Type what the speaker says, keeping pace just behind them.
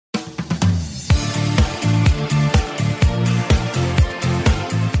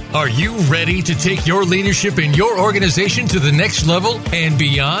Are you ready to take your leadership in your organization to the next level and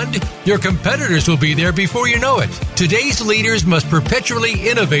beyond? Your competitors will be there before you know it. Today's leaders must perpetually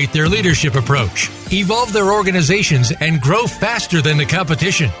innovate their leadership approach, evolve their organizations, and grow faster than the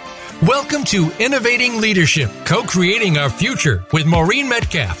competition. Welcome to Innovating Leadership, Co-Creating Our Future with Maureen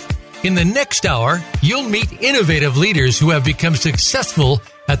Metcalf. In the next hour, you'll meet innovative leaders who have become successful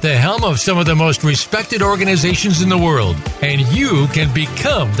at the helm of some of the most respected organizations in the world, and you can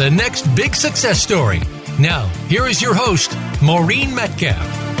become the next big success story. Now, here is your host, Maureen Metcalf.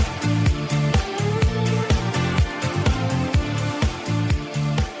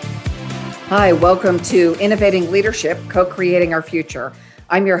 Hi, welcome to Innovating Leadership, Co-Creating Our Future.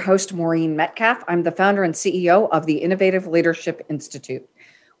 I'm your host, Maureen Metcalf. I'm the founder and CEO of the Innovative Leadership Institute.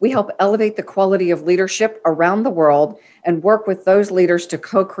 We help elevate the quality of leadership around the world and work with those leaders to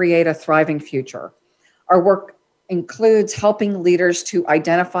co-create a thriving future. Our work includes helping leaders to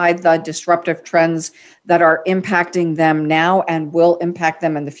identify the disruptive trends that are impacting them now and will impact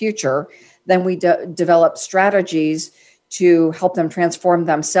them in the future. Then we develop strategies to help them transform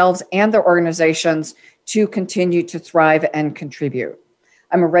themselves and their organizations to continue to thrive and contribute.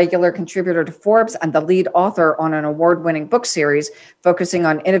 I'm a regular contributor to Forbes and the lead author on an award-winning book series focusing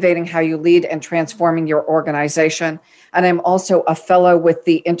on innovating how you lead and transforming your organization. And I'm also a fellow with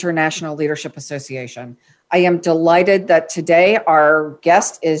the International Leadership Association. I am delighted that today our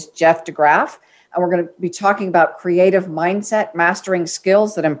guest is Jeff DeGraff, and we're going to be talking about creative mindset, mastering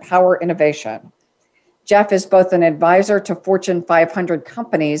skills that empower innovation. Jeff is both an advisor to Fortune 500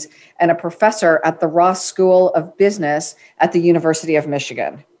 companies and a professor at the Ross School of Business at the University of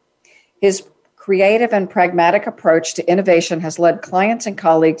Michigan. His creative and pragmatic approach to innovation has led clients and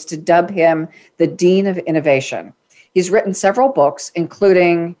colleagues to dub him the Dean of Innovation. He's written several books,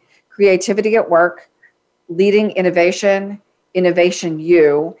 including Creativity at Work, Leading Innovation, Innovation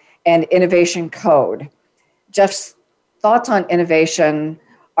U, and Innovation Code. Jeff's thoughts on innovation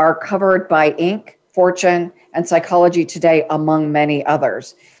are covered by Inc., Fortune, and Psychology Today, among many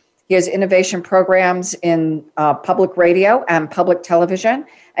others. He has innovation programs in public radio and public television,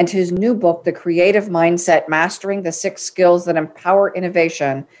 and his new book, The Creative Mindset, Mastering the 6 Skills That Empower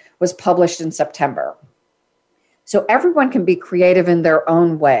Innovation, was published in September. So everyone can be creative in their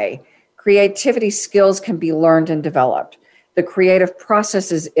own way. Creativity skills can be learned and developed. The creative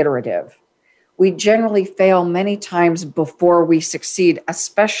process is iterative. We generally fail many times before we succeed,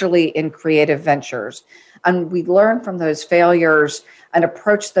 especially in creative ventures. And we learn from those failures and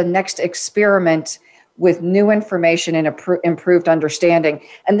approach the next experiment with new information and improved understanding.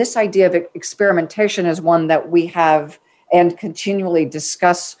 And this idea of experimentation is one that we have and continually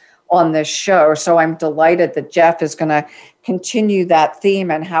discuss on this show. So I'm delighted that Jeff is going to continue that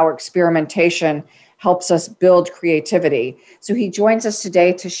theme and how experimentation helps us build creativity. So he joins us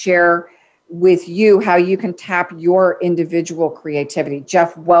today to share with you how you can tap your individual creativity.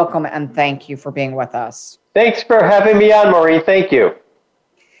 Jeff, welcome and thank you for being with us. Thanks for having me on, Maureen. Thank you.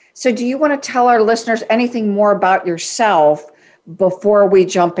 So do you want to tell our listeners anything more about yourself before we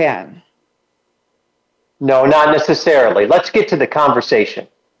jump in? No, not necessarily. Let's get to the conversation.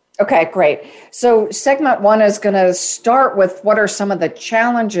 Okay, great. So segment 1 is going to start with what are some of the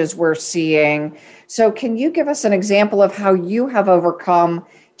challenges we're seeing. So can you give us an example of how you have overcome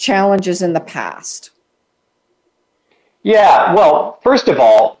challenges in the past? Yeah, well, first of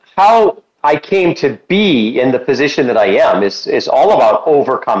all, how I came to be in the position that I am is all about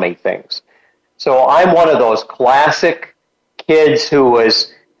overcoming things. So I'm one of those classic kids who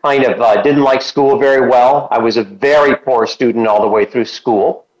was kind of didn't like school very well. I was a very poor student all the way through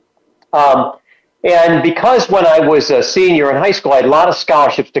school. And because when I was a senior in high school, I had a lot of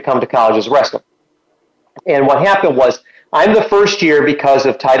scholarships to come to college as the rest of them. And what happened was, I'm the first year because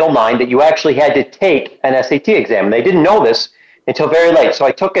of Title IX that you actually had to take an SAT exam. And they didn't know this until very late. So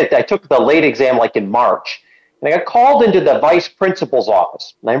I took the late exam like in March. And I got called into the vice principal's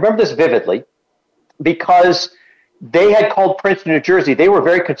office. And I remember this vividly because they had called Princeton, New Jersey. They were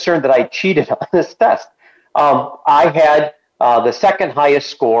very concerned that I cheated on this test. I had the second highest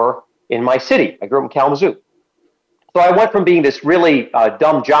score in my city. I grew up in Kalamazoo. So I went from being this really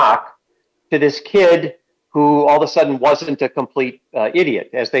dumb jock to this kid who all of a sudden wasn't a complete idiot,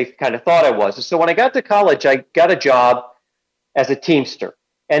 as they kind of thought I was. And so when I got to college, I got a job as a Teamster.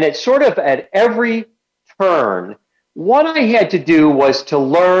 And it's sort of at every turn, what I had to do was to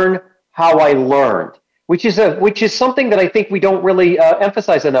learn how I learned, which is something that I think we don't really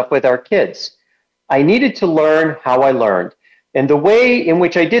emphasize enough with our kids. I needed to learn how I learned. And the way in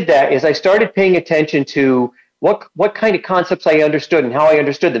which I did that is I started paying attention to what kind of concepts I understood and how I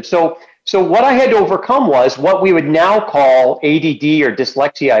understood them. So So what I had to overcome was what we would now call ADD or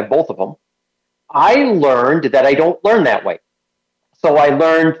dyslexia. I have both of them. I learned that I don't learn that way. So I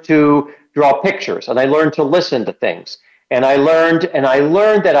learned to draw pictures, and I learned to listen to things. And I learned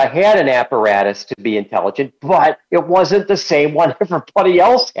that I had an apparatus to be intelligent, but it wasn't the same one everybody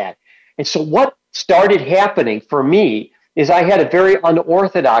else had. And so what started happening for me is I had a very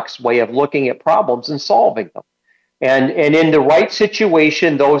unorthodox way of looking at problems and solving them. And in the right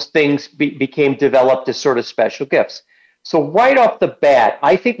situation, those things became developed as sort of special gifts. So right off the bat,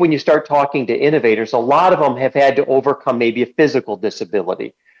 I think when you start talking to innovators, a lot of them have had to overcome maybe a physical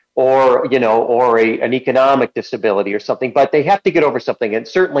disability or an economic disability or something, but they have to get over something. And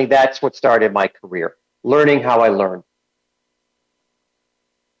certainly that's what started my career, learning how I learn.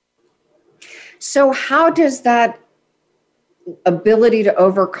 So how does that ability to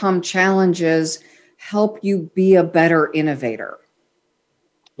overcome challenges help you be a better innovator?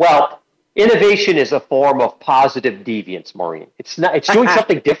 Well, innovation is a form of positive deviance, Maureen. It's doing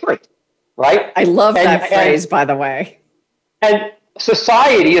something different, right? I love that phrase, by the way. And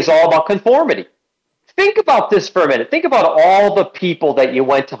society is all about conformity. Think about this for a minute. Think about all the people that you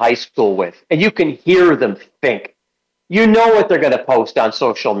went to high school with, and you can hear them think. You know what they're going to post on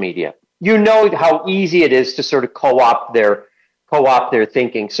social media. You know how easy it is to sort of co-opt their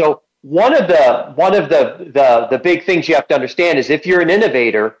thinking. So one of the big things you have to understand is if you're an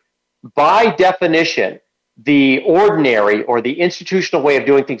innovator, by definition, the ordinary or the institutional way of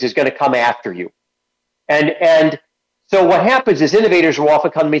doing things is going to come after you. And so what happens is innovators will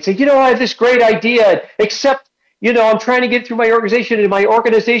often come to me and say, I have this great idea, except, I'm trying to get through my organization and my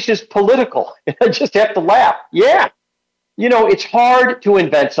organization is political. And I just have to laugh. Yeah. It's hard to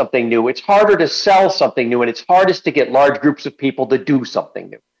invent something new. It's harder to sell something new, and it's hardest to get large groups of people to do something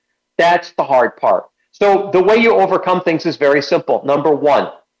new. That's the hard part. So the way you overcome things is very simple. Number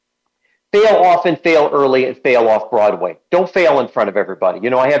one, fail often, fail early, and fail off Broadway. Don't fail in front of everybody.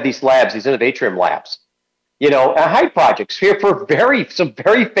 I have these labs, these Innovatrium labs. High projects here for some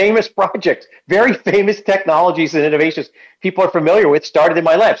very famous projects, very famous technologies and innovations people are familiar with started in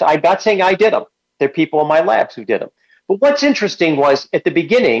my labs. I'm not saying I did them. There are people in my labs who did them. But what's interesting was at the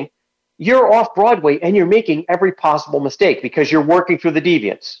beginning, you're off Broadway and you're making every possible mistake because you're working through the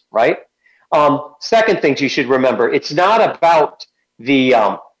deviance, right? Second things you should remember, it's not about the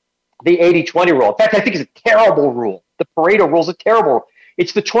 80-20 rule. In fact, I think it's a terrible rule. The Pareto rule is a terrible rule.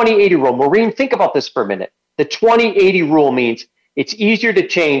 It's the 20-80 rule. Maureen, think about this for a minute. The 20-80 rule means it's easier to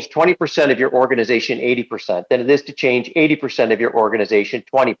change 20% of your organization 80% than it is to change 80% of your organization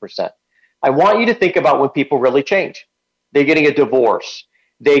 20%. I want you to think about when people really change. They're getting a divorce.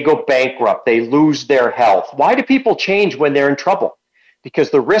 They go bankrupt. They lose their health. Why do people change when they're in trouble? Because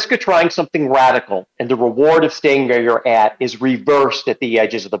the risk of trying something radical and the reward of staying where you're at is reversed at the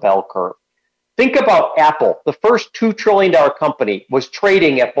edges of the bell curve. Think about Apple. The first $2 trillion company was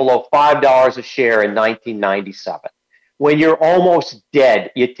trading at below $5 a share in 1997. When you're almost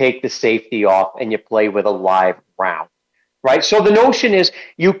dead, you take the safety off and you play with a live round. Right? So the notion is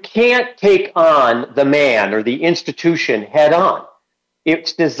you can't take on the man or the institution head on.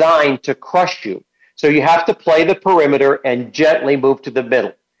 It's designed to crush you. So you have to play the perimeter and gently move to the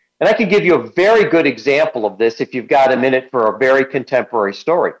middle. And I can give you a very good example of this if you've got a minute for a very contemporary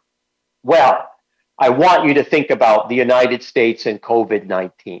story. Well, I want you to think about the United States and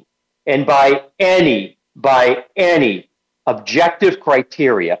COVID-19. And by any objective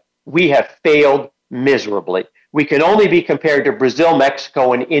criteria, we have failed miserably. We can only be compared to Brazil,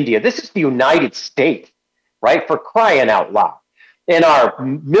 Mexico, and India. This is the United States, right? For crying out loud. And our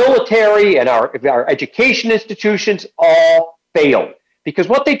military and our education institutions all failed because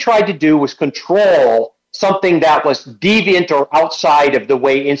what they tried to do was control something that was deviant or outside of the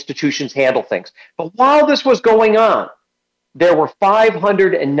way institutions handle things. But while this was going on, there were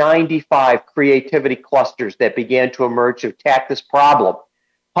 595 creativity clusters that began to emerge to attack this problem.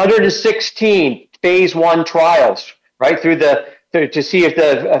 116 phase 1 trials, right, to see if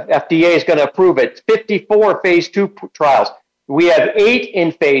the FDA is going to approve it. 54 phase 2 trials. We have 8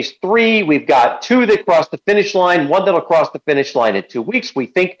 in phase 3. We've got 2 that cross the finish line, 1 that'll cross the finish line in 2 weeks. We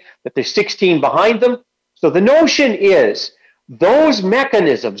think that there's 16 behind them. So the notion is those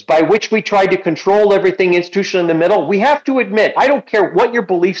mechanisms by which we try to control everything institutional in the middle, we have to admit, I don't care what your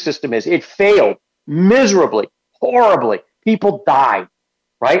belief system is, it failed miserably, horribly. People died,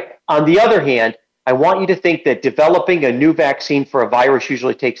 right? On the other hand, I want you to think that developing a new vaccine for a virus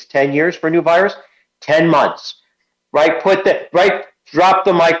usually takes 10 years for a new virus, 10 months, right? Drop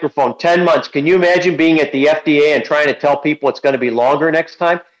the microphone, 10 months. Can you imagine being at the FDA and trying to tell people it's going to be longer next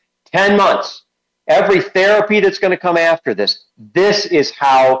time? 10 months. Every therapy that's going to come after this is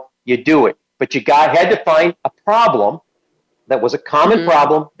how you do it. But you had to find a problem that was a common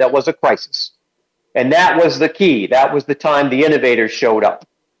problem, that was a crisis. And that was the key. That was the time the innovators showed up.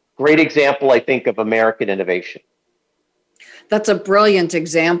 Great example, I think, of American innovation. That's a brilliant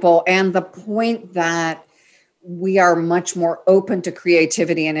example. And the point that we are much more open to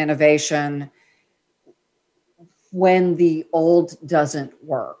creativity and innovation when the old doesn't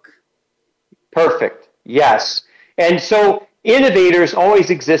work. Perfect. Yes. And so innovators always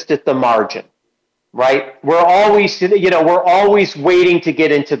exist at the margin, right? We're always waiting to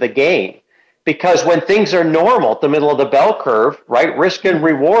get into the game, because when things are normal at the middle of the bell curve, right, risk and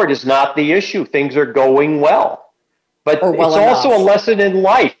reward is not the issue. Things are going well. But it's also a lesson in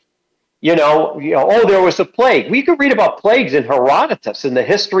life. Oh, there was a plague. We could read about plagues in Herodotus in the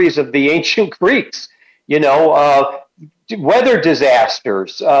histories of the ancient Greeks. Weather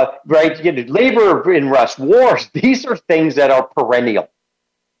disasters, right? Labor unrest, wars. These are things that are perennial,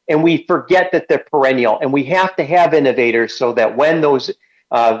 and we forget that they're perennial. And we have to have innovators so that when those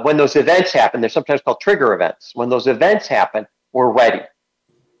events happen, they're sometimes called trigger events. When those events happen, we're ready.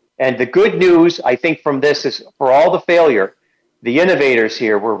 And the good news, I think, from this is, for all the failure, the innovators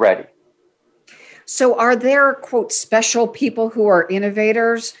here were ready. So are there, quote, special people who are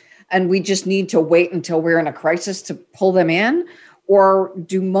innovators and we just need to wait until we're in a crisis to pull them in? Or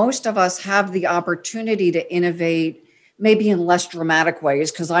do most of us have the opportunity to innovate maybe in less dramatic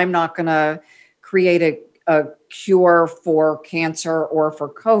ways? Because I'm not going to create a cure for cancer or for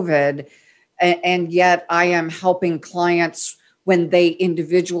COVID. And yet I am helping clients when they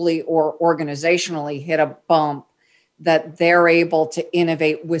individually or organizationally hit a bump, that they're able to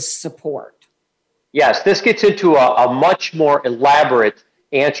innovate with support. Yes, this gets into a much more elaborate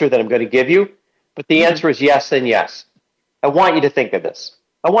answer that I'm going to give you, but the answer is yes and yes. I want you to think of this.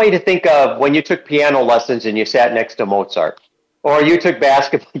 I want you to think of when you took piano lessons and you sat next to Mozart, or you took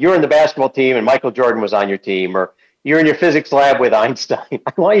basketball, you're in the basketball team and Michael Jordan was on your team, or you're in your physics lab with Einstein.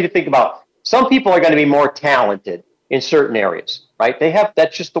 I want you to think about, some people are going to be more talented in certain areas, right?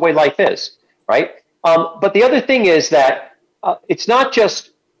 That's just the way life is, right? But the other thing is that it's not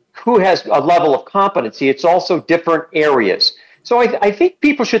just who has a level of competency, it's also different areas. So I think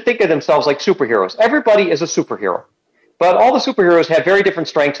people should think of themselves like superheroes. Everybody is a superhero, but all the superheroes have very different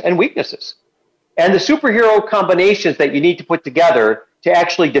strengths and weaknesses. And the superhero combinations that you need to put together to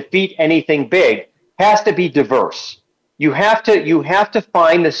actually defeat anything big has to be diverse. You have to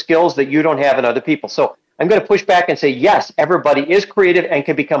find the skills that you don't have in other people. So I'm going to push back and say, yes, everybody is creative and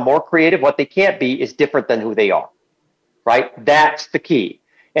can become more creative. What they can't be is different than who they are, right? That's the key.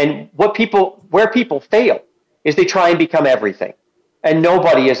 And where people fail is they try and become everything. And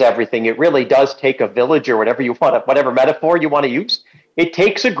nobody is everything. It really does take a village, or whatever metaphor you want to use. It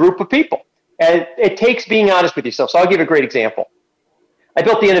takes a group of people. And it takes being honest with yourself. So I'll give you a great example. I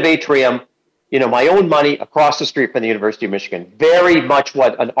built the Innovatorium, my own money, across the street from the University of Michigan. Very much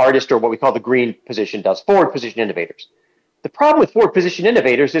what an artist, or what we call the green position, does, forward position innovators. The problem with forward position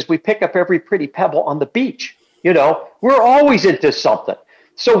innovators is we pick up every pretty pebble on the beach. We're always into something.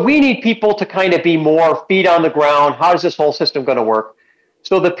 So we need people to kind of be more feet on the ground. How is this whole system going to work?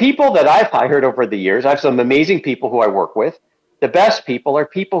 So the people that I've hired over the years, I have some amazing people who I work with. The best people are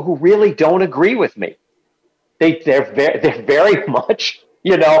people who really don't agree with me. They're very much,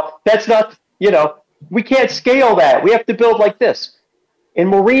 that's not, we can't scale that. We have to build like this. And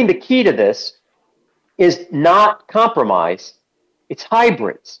Maureen, the key to this is not compromise. It's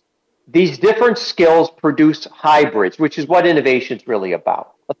hybrids. These different skills produce hybrids, which is what innovation is really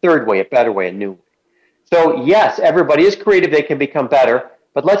about. A third way, a better way, a new way. So yes, everybody is creative. They can become better,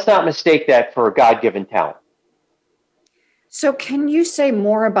 but let's not mistake that for a God-given talent. So can you say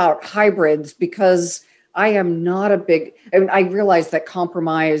more about hybrids? Because I am not I realize that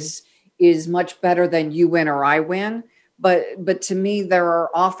compromise is much better than you win or I win. But to me, there are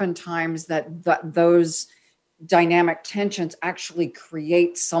often times that those dynamic tensions actually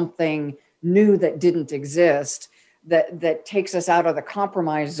create something new that didn't exist, that takes us out of the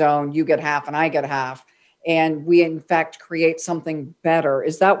compromise zone. You get half and I get half. And we, in fact, create something better.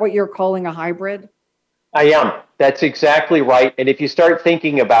 Is that what you're calling a hybrid? I am. That's exactly right. And if you start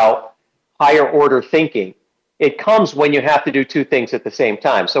thinking about higher order thinking, it comes when you have to do two things at the same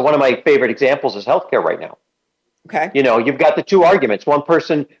time. So one of my favorite examples is healthcare right now. Okay. You've got the two arguments.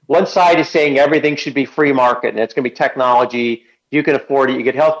 One side is saying everything should be free market and it's going to be technology. If you can afford it, you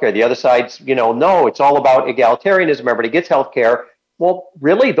get healthcare. The other side's, no, it's all about egalitarianism. Everybody gets healthcare. Well,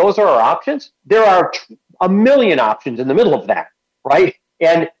 really, those are our options? There are a million options in the middle of that, right?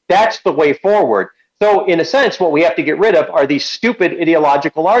 And that's the way forward. So in a sense, what we have to get rid of are these stupid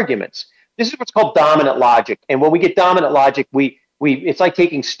ideological arguments. This is what's called dominant logic. And when we get dominant logic, we It's like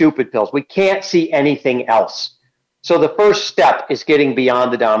taking stupid pills. We can't see anything else. So the first step is getting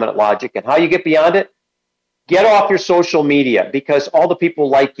beyond the dominant logic. And how you get beyond it? Get off your social media, because all the people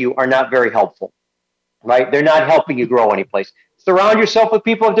like you are not very helpful, right? They're not helping you grow anyplace. Surround yourself with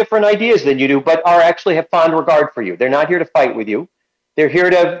people of different ideas than you do, but actually have fond regard for you. They're not here to fight with you. They're here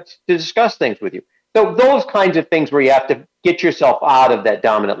to discuss things with you. So those kinds of things where you have to get yourself out of that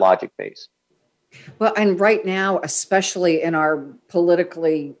dominant logic phase. Well, and right now, especially in our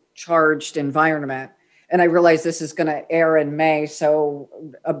politically charged environment, and I realize this is going to air in May, so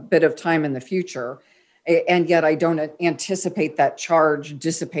a bit of time in the future, and yet I don't anticipate that charge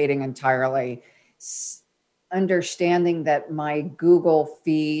dissipating entirely. Understanding that my Google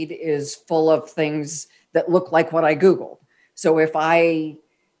feed is full of things that look like what I Googled. So if I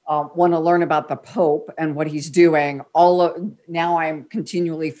want to learn about the Pope and what he's doing, now I'm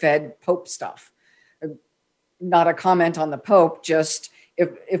continually fed Pope stuff. Not a comment on the Pope, just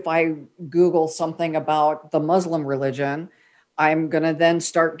if I Google something about the Muslim religion, I'm going to then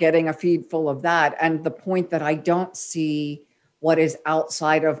start getting a feed full of that. And the point that I don't see what is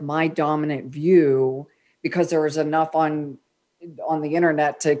outside of my dominant view, because there is enough on the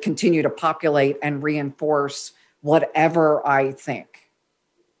internet to continue to populate and reinforce whatever I think.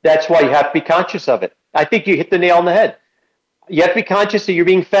 That's why you have to be conscious of it. I think you hit the nail on the head. You have to be conscious that you're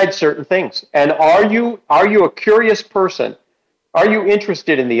being fed certain things. And are you a curious person? Are you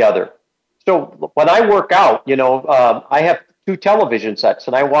interested in the other? So when I work out, I have 2 television sets,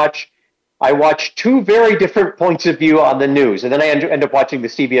 and I watch 2 very different points of view on the news, and then I end up watching the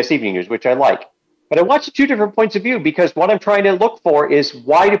CBS Evening News, which I like. But I watch 2 different points of view because what I'm trying to look for is,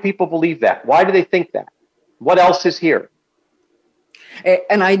 why do people believe that? Why do they think that? What else is here?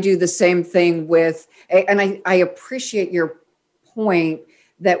 And I do the same thing and I appreciate your point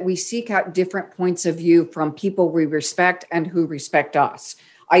that we seek out different points of view from people we respect and who respect us.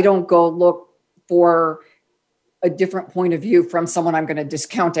 I don't go look for a different point of view from someone I'm going to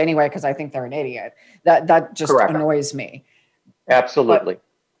discount anyway because I think they're an idiot. That just Correct. Annoys me. Absolutely.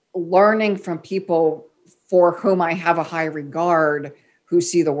 But learning from people for whom I have a high regard, who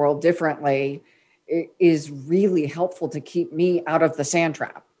see the world differently, is really helpful to keep me out of the sand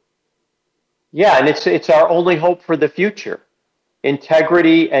trap. Yeah, and it's our only hope for the future.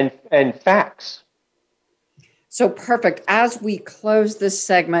 Integrity and facts. So perfect. As we close this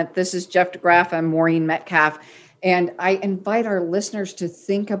segment, this is Jeff DeGraff and Maureen Metcalf, and I invite our listeners to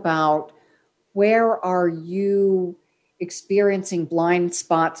think about, where are you experiencing blind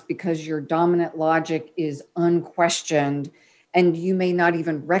spots because your dominant logic is unquestioned, and you may not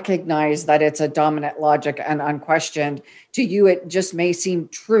even recognize that it's a dominant logic and unquestioned. To you, it just may seem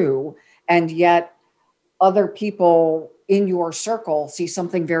true, and yet other people in your circle see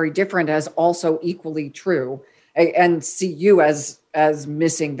something very different as also equally true, and see you as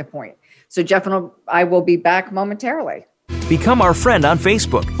missing the point. So Jeff and I will be back momentarily. Become our friend on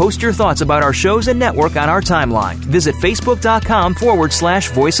Facebook. Post your thoughts about our shows and network on our timeline. Visit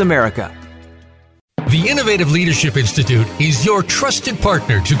facebook.com/Voice America. The Innovative Leadership Institute is your trusted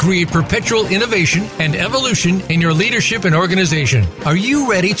partner to create perpetual innovation and evolution in your leadership and organization. Are you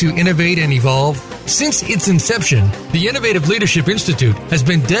ready to innovate and evolve? Since its inception, the Innovative Leadership Institute has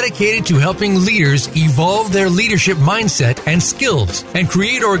been dedicated to helping leaders evolve their leadership mindset and skills and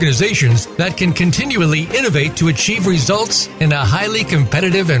create organizations that can continually innovate to achieve results in a highly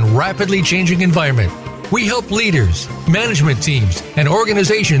competitive and rapidly changing environment. We help leaders, management teams, and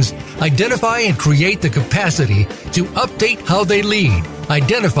organizations identify and create the capacity to update how they lead,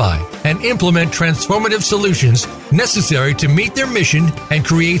 identify, and implement transformative solutions necessary to meet their mission and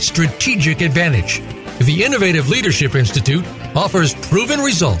create strategic advantage. The Innovative Leadership Institute offers proven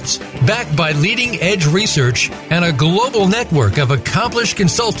results backed by leading-edge research and a global network of accomplished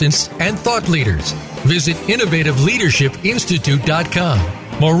consultants and thought leaders. Visit innovativeleadershipinstitute.com.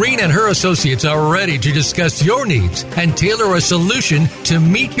 Maureen and her associates are ready to discuss your needs and tailor a solution to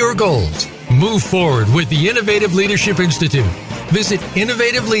meet your goals. Move forward with the Innovative Leadership Institute. Visit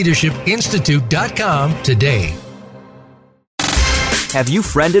innovativeleadershipinstitute.com today. Have you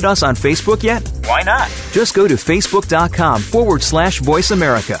friended us on Facebook yet? Why not? Just go to facebook.com/Voice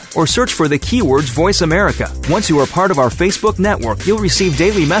America or search for the keywords Voice America. Once you are part of our Facebook network, you'll receive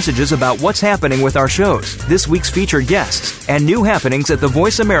daily messages about what's happening with our shows, this week's featured guests, and new happenings at the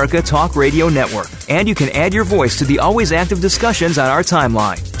Voice America Talk Radio Network. And you can add your voice to the always active discussions on our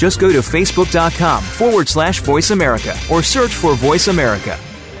timeline. Just go to facebook.com/Voice America or search for Voice America.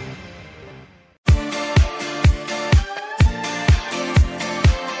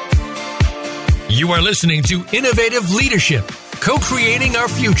 You are listening to Innovative Leadership, co-creating our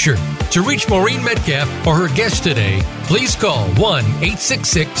future. To reach Maureen Metcalf or her guest today, please call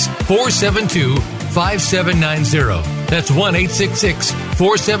 1-866-472-5790. That's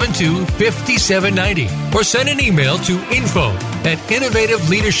 1-866-472-5790. Or send an email to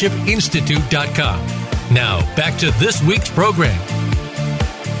info@innovativeleadershipinstitute.com. Now, back to this week's program.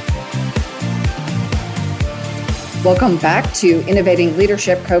 Welcome back to Innovating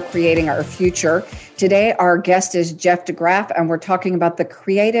Leadership, Co-Creating Our Future. Today, our guest is Jeff DeGraff, and we're talking about the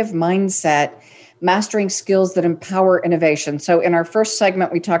creative mindset, mastering skills that empower innovation. So in our first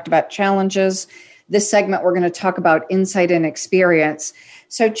segment, we talked about challenges. This segment, we're going to talk about insight and experience.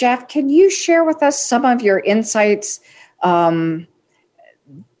 So Jeff, can you share with us some of your insights that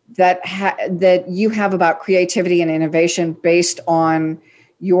you have about creativity and innovation based on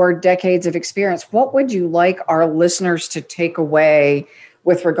your decades of experience? What would you like our listeners to take away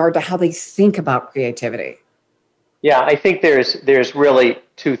with regard to how they think about creativity? Yeah, I think there's really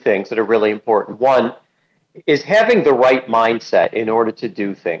two things that are really important. One is having the right mindset in order to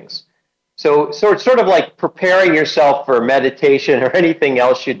do things. So it's sort of like preparing yourself for meditation or anything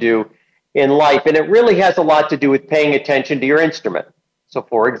else you do in life. And it really has a lot to do with paying attention to your instrument. So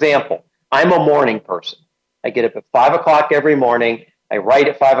for example, I'm a morning person. I get up at 5 o'clock every morning. I write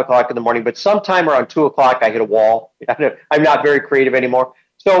at 5 o'clock in the morning, but sometime around 2 o'clock, I hit a wall. I'm not very creative anymore.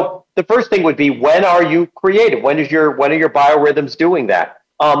 So the first thing would be, when are you creative? When are your biorhythms doing that?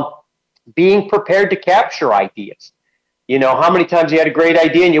 Being prepared to capture ideas. You know, how many times you had a great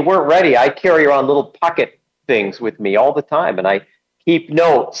idea and you weren't ready? I carry around little pocket things with me all the time, and I keep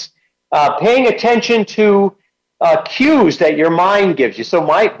notes. Paying attention to cues that your mind gives you. So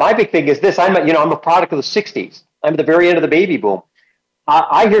my big thing is this. I'm a product of the 60s. I'm at the very end of the baby boom.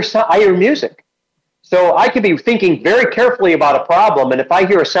 I hear music. So I could be thinking very carefully about a problem, and if I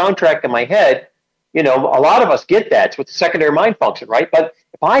hear a soundtrack in my head, you know, a lot of us get that. It's with the secondary mind function, right? But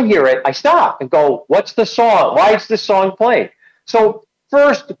if I hear it, I stop and go, what's the song? Why is this song playing? So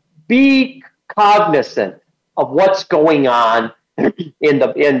first, be cognizant of what's going on in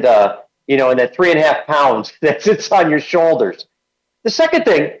that 3.5 pounds that sits on your shoulders. The second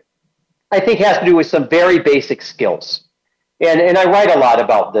thing, I think, has to do with some very basic skills. And I write a lot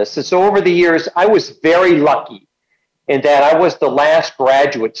about this. And so over the years, I was very lucky in that I was the last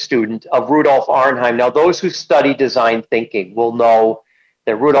graduate student of Rudolf Arnheim. Now, those who study design thinking will know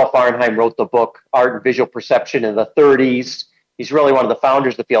that Rudolf Arnheim wrote the book Art and Visual Perception in the 30s. He's really one of the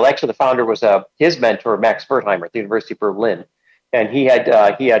founders of the field. Actually, the founder was his mentor, Max Wertheimer, at the University of Berlin. And he had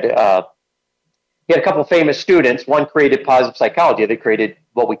a couple of famous students. One created positive psychology. They created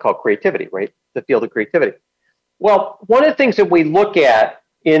what we call creativity, right? The field of creativity. Well, one of the things that we look at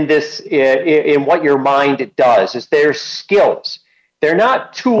in what your mind does is their skills. They're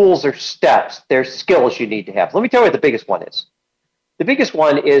not tools or steps. They're skills you need to have. Let me tell you what the biggest one is. The biggest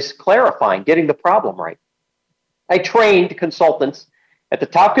one is clarifying, getting the problem right. I trained consultants at the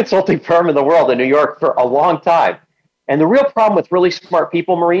top consulting firm in the world in New York for a long time. And the real problem with really smart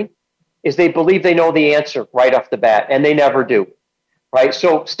people, Maureen, is they believe they know the answer right off the bat, and they never do. Right?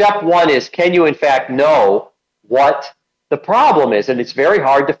 So step one is, can you in fact know what the problem is? And it's very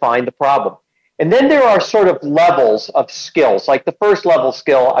hard to find the problem. And then there are sort of levels of skills. Like the first level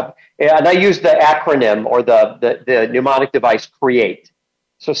skill, and I use the acronym or the mnemonic device CREATE.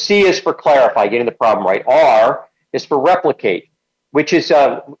 So C is for clarify, getting the problem right. R is for replicate, which has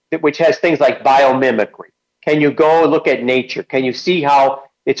things like biomimicry. Can you go look at nature? Can you see how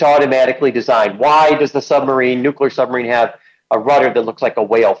it's automatically designed? Why does the nuclear submarine have a rudder that looks like a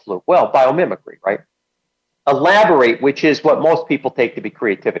whale fluke? Well, biomimicry, right? Elaborate, which is what most people take to be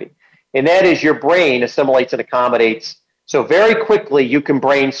creativity. And that is your brain assimilates and accommodates. So very quickly you can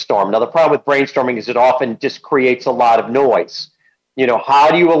brainstorm. Now, the problem with brainstorming is it often just creates a lot of noise. You know, how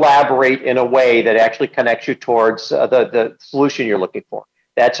do you elaborate in a way that actually connects you towards the solution you're looking for?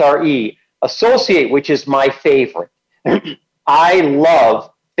 That's our E. Associate, which is my favorite. I love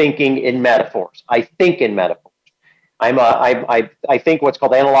thinking in metaphors. I think in metaphors. I think what's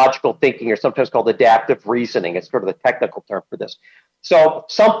called analogical thinking, or sometimes called adaptive reasoning. It's sort of the technical term for this. So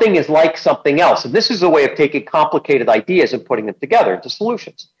something is like something else. And this is a way of taking complicated ideas and putting them together into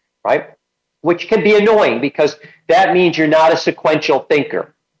solutions, right? Which can be annoying because that means you're not a sequential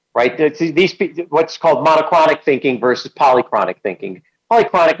thinker, right? What's called monochronic thinking versus polychronic thinking.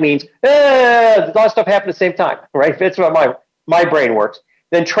 Polychronic means a lot of stuff happened at the same time, right? That's what my brain works.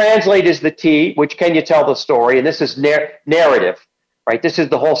 Then translate is the T, which can you tell the story? And this is narrative, right? This is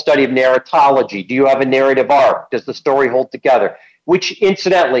the whole study of narratology. Do you have a narrative arc? Does the story hold together? Which,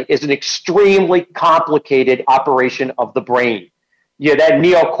 incidentally, is an extremely complicated operation of the brain. Yeah, that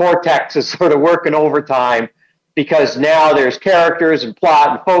neocortex is sort of working overtime because now there's characters and plot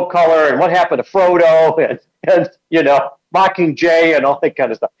and folk color and what happened to Frodo and Mockingjay and all that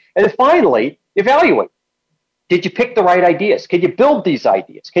kind of stuff. And then finally, evaluate. Did you pick the right ideas? Can you build these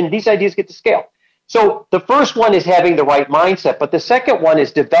ideas? Can these ideas get to scale? So the first one is having the right mindset, but the second one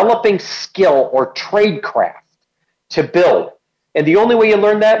is developing skill or tradecraft to build. And the only way you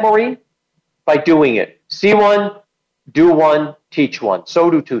learn that, Maureen, by doing it. See one, do one, teach one.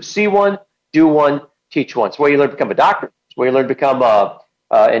 So do two. See one, do one, teach one. It's where you learn to become a doctor. It's where you learn to become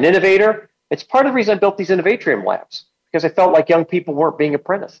an innovator. It's part of the reason I built these Innovatrium labs, because I felt like young people weren't being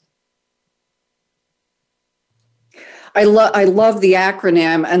apprenticed. I love the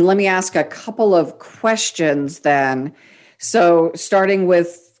acronym, and let me ask a couple of questions then. So starting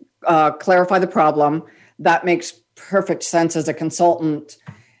with clarify the problem, that makes perfect sense. As a consultant,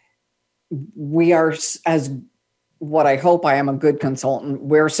 we are, as what I hope I am a good consultant,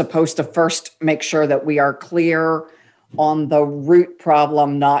 we're supposed to first make sure that we are clear on the root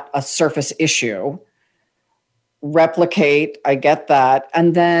problem, not a surface issue. Replicate, I get that.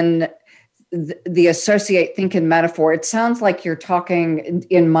 And then the associate, think, and metaphor. It sounds like you're talking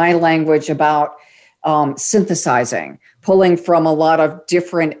in my language about synthesizing, pulling from a lot of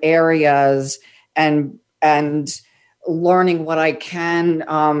different areas and learning what I can.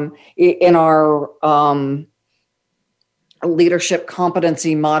 In our leadership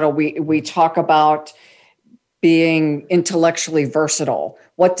competency model, we talk about being intellectually versatile.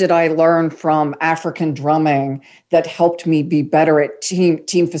 What did I learn from African drumming that helped me be better at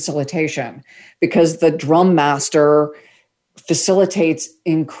team facilitation? Because the drum master facilitates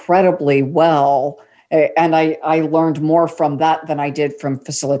incredibly well. And I learned more from that than I did from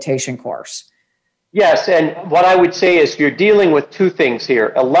facilitation course. Yes, and what I would say is you're dealing with two things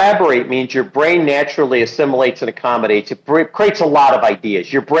here. Elaborate means your brain naturally assimilates and accommodates. It creates a lot of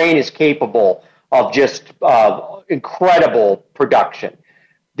ideas. Your brain is capable of just incredible production.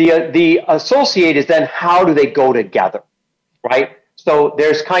 The associate is then how do they go together, right? So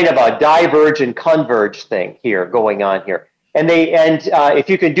there's kind of a diverge and converge thing here going on here. And if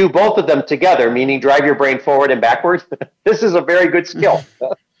you can do both of them together, meaning drive your brain forward and backwards, this is a very good skill.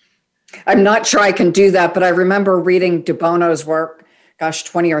 I'm not sure I can do that, but I remember reading De Bono's work,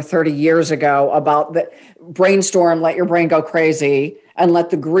 20 or 30 years ago about the brainstorm, let your brain go crazy and let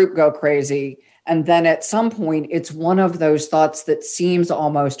the group go crazy. And then at some point, it's one of those thoughts that seems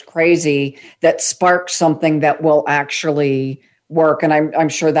almost crazy that sparks something that will actually work. And I'm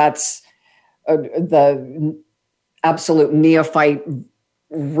sure that's the absolute neophyte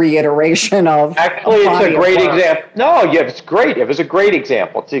reiteration of. Actually, it's a great example. No, yeah, it's great. It was a great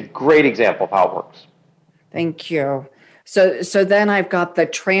example. It's a great example of how it works. Thank you. So then I've got the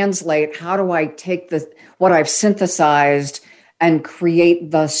translate. How do I take what I've synthesized and create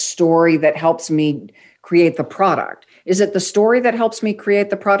the story that helps me create the product? Is it the story that helps me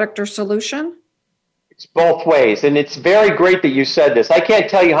create the product or solution? It's both ways. And it's very great that you said this. I can't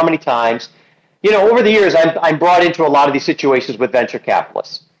tell you how many times, over the years, I'm brought into a lot of these situations with venture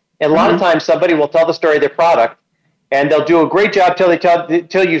capitalists. And a lot of times somebody will tell the story of their product and they'll do a great job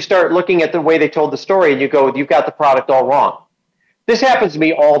till you start looking at the way they told the story and you go, you've got the product all wrong. This happens to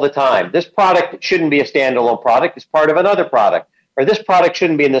me all the time. This product shouldn't be a standalone product. It's part of another product. Or this product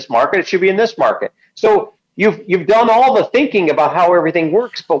shouldn't be in this market. It should be in this market. So you've done all the thinking about how everything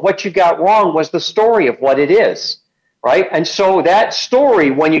works, but what you got wrong was the story of what it is, right? And so that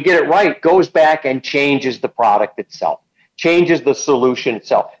story, when you get it right, goes back and changes the product itself, changes the solution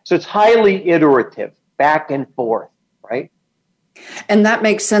itself. So it's highly iterative, back and forth, right? And that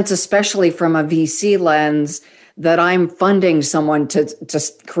makes sense, especially from a VC lens, that I'm funding someone to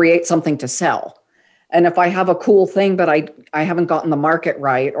create something to sell. And if I have a cool thing, but I haven't gotten the market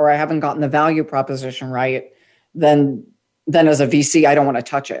right, or I haven't gotten the value proposition right, then as a VC, I don't want to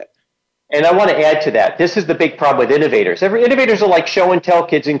touch it. And I want to add to that. This is the big problem with innovators. Innovators are like show and tell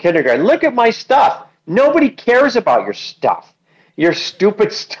kids in kindergarten. Look at my stuff. Nobody cares about your stuff, your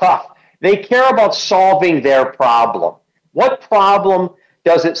stupid stuff. They care about solving their problem. What problem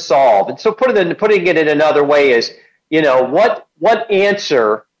does it solve? And so putting it in another way is, what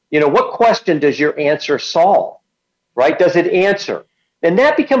answer, what question does your answer solve, right? Does it answer? And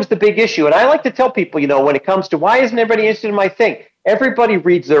that becomes the big issue. And I like to tell people, when it comes to why isn't everybody interested in my thing? Everybody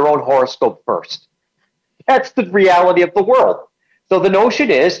reads their own horoscope first. That's the reality of the world. So the notion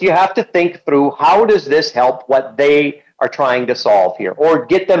is you have to think through, how does this help what they are trying to solve here, or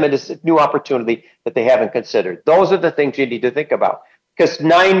get them into new opportunity that they haven't considered? Those are the things you need to think about, because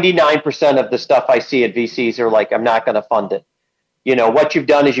 99% of the stuff I see at VCs are like, I'm not going to fund it. What you've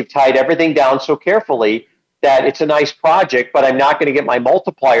done is you've tied everything down so carefully that it's a nice project, but I'm not going to get my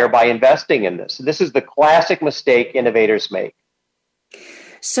multiplier by investing in this. This is the classic mistake innovators make.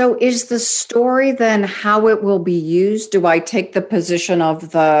 So is the story then how it will be used? Do I take the position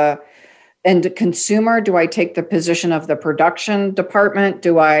of the end consumer? Do I take the position of the production department?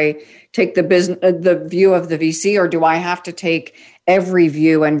 Do I take the view of the VC, or do I have to take every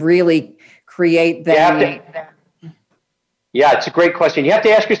view and really create them? Yeah, it's a great question. You have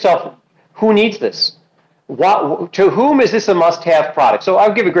to ask yourself, who needs this? To whom is this a must-have product? So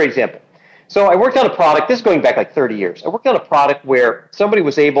I'll give a great example. So I worked on a product, this is going back like 30 years. I worked on a product where somebody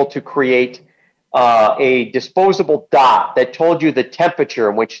was able to create a disposable dot that told you the temperature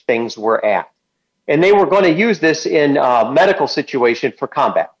in which things were at. And they were going to use this in a medical situation for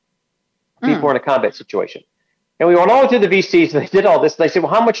combat. People were in a combat situation. And we went all to the VCs and they did all this. And I said,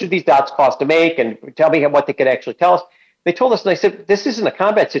 well, how much do these dots cost to make? And tell me what they could actually tell us. They told us, and I said, this isn't a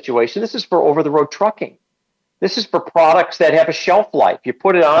combat situation. This is for over-the-road trucking. This is for products that have a shelf life. You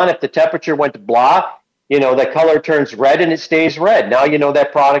put it on, if the temperature went to blah, the color turns red and it stays red. Now you know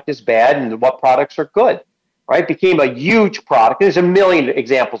that product is bad and what products are good, right? Became a huge product. There's a million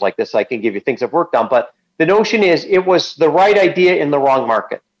examples like this I can give you, things I've worked on. But the notion is it was the right idea in the wrong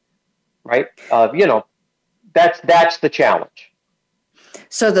market, right? That's the challenge.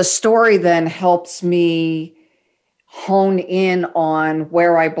 So the story then helps me hone in on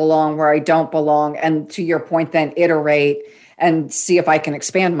where I belong, where I don't belong, and to your point, then iterate and see if I can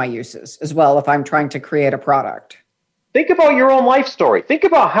expand my uses as well if I'm trying to create a product. Think about your own life story. Think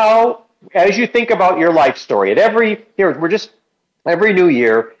about how, as you think about your life story, every new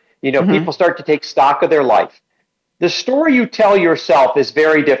year, people start to take stock of their life. The story you tell yourself is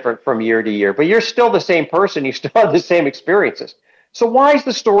very different from year to year, but you're still the same person. You still have the same experiences. So why is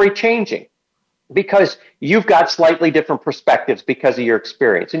the story changing? Because you've got slightly different perspectives because of your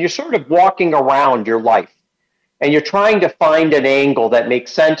experience. And you're sort of walking around your life. And you're trying to find an angle that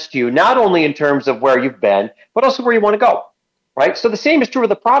makes sense to you, not only in terms of where you've been, but also where you want to go, right? So the same is true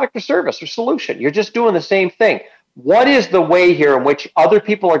with a product or service or solution. You're just doing the same thing. What is the way here in which other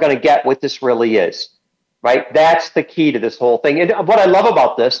people are going to get what this really is, right? That's the key to this whole thing. And what I love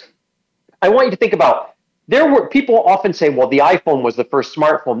about this, I want you to think about, people often say, well, the iPhone was the first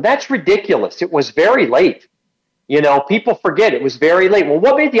smartphone. That's ridiculous. It was very late. People forget it was very late. Well,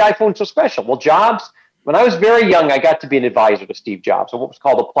 what made the iPhone so special? Well, Jobs, when I was very young, I got to be an advisor to Steve Jobs, on what was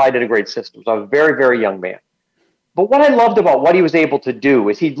called Applied Integrated Systems. I was a very, very young man. But what I loved about what he was able to do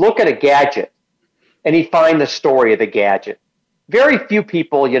is he'd look at a gadget and he'd find the story of the gadget. Very few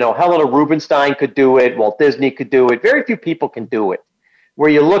people, Helena Rubinstein could do it. Walt Disney could do it. Very few people can do it. Where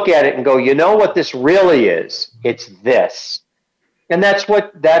you look at it and go, you know what this really is? It's this. And that's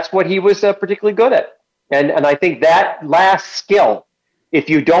what he was particularly good at. And I think that last skill, if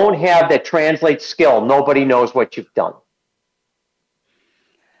you don't have that translate skill, nobody knows what you've done.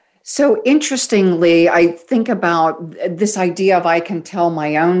 So interestingly, I think about this idea of I can tell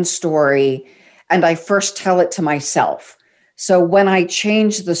my own story, and I first tell it to myself. So when I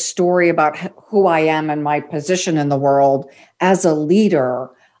change the story about who I am and my position in the world as a leader,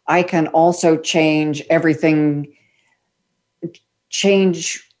 I can also change everything,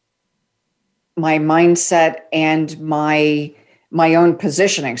 change my mindset and my own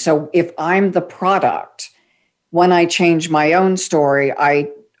positioning. So if I'm the product, when I change my own story,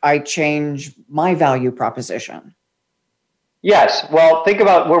 I change my value proposition. Yes. Well, think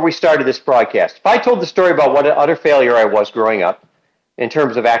about where we started this broadcast. If I told the story about what an utter failure I was growing up in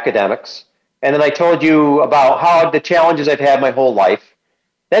terms of academics, and then I told you about how the challenges I've had my whole life,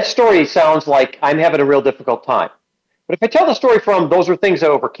 that story sounds like I'm having a real difficult time. But if I tell the story from those were things I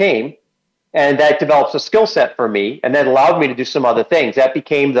overcame, and that develops a skill set for me, and that allowed me to do some other things, that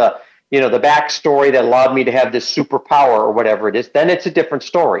became the backstory that allowed me to have this superpower or whatever it is, then it's a different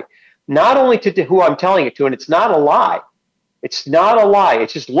story. Not only to who I'm telling it to, and it's not a lie. It's not a lie.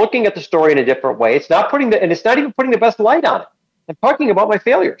 It's just looking at the story in a different way. It's not it's not even putting the best light on it. I'm talking about my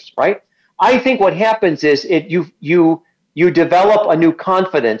failures, right? I think what happens is you develop a new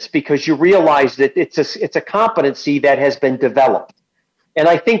confidence because you realize that it's a competency that has been developed. And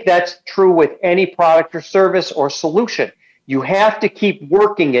I think that's true with any product or service or solution. You have to keep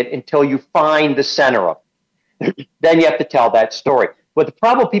working it until you find the center of it. Then you have to tell that story. But the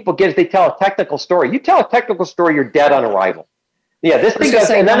problem people get is they tell a technical story. You tell a technical story, you're dead on arrival. Yeah, this thing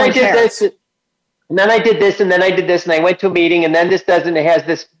does, and then I did this, and then I did this, and then I did this, and I went to a meeting, and then this doesn't, it has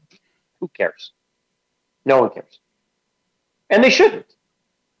this. Who cares? No one cares. And they shouldn't.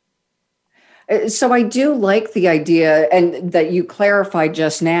 So I do like the idea, and that you clarified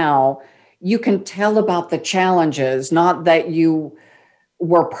just now, you can tell about the challenges, not that you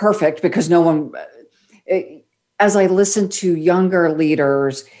were perfect, because no one, as I listen to younger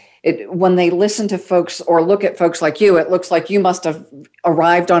leaders, when they listen to folks or look at folks like you, it looks like you must have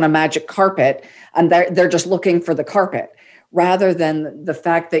arrived on a magic carpet and they're just looking for the carpet, rather than the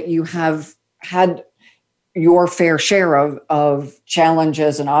fact that you have had your fair share of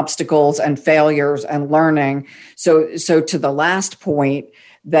challenges and obstacles and failures and learning. So to the last point,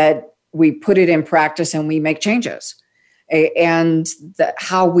 that we put it in practice and we make changes. And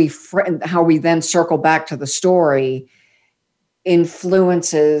how we then circle back to the story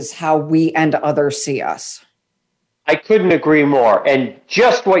influences how we and others see us. I couldn't agree more. And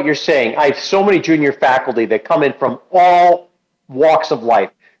just what you're saying, I have so many junior faculty that come in from all walks of life.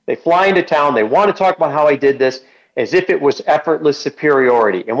 They fly into town, they want to talk about how I did this as if it was effortless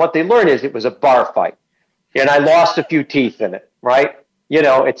superiority. And what they learn is it was a bar fight. And I lost a few teeth in it, right?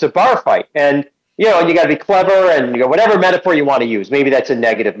 It's a bar fight. And, you got to be clever and whatever metaphor you want to use. Maybe that's a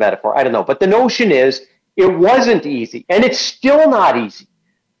negative metaphor. I don't know. But the notion is it wasn't easy. And it's still not easy.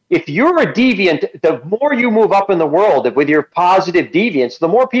 If you're a deviant, the more you move up in the world with your positive deviance, the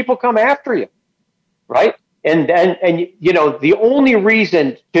more people come after you, right? And the only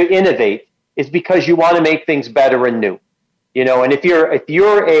reason to innovate is because you want to make things better and new, and if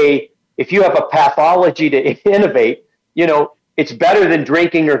you have a pathology to innovate, it's better than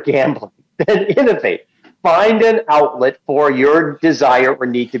drinking or gambling. Then innovate. Find an outlet for your desire or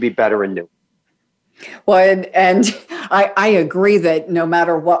need to be better and new. Well, and I agree that no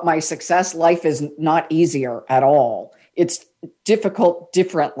matter what my success, life is not easier at all. It's difficult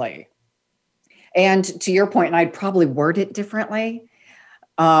differently. And to your point, and I'd probably word it differently,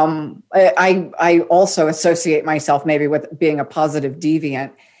 I also associate myself maybe with being a positive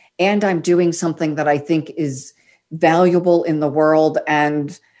deviant, and I'm doing something that I think is valuable in the world,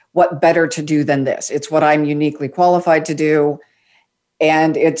 and what better to do than this? It's what I'm uniquely qualified to do,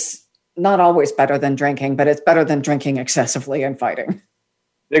 and it's not always better than drinking, but it's better than drinking excessively and fighting.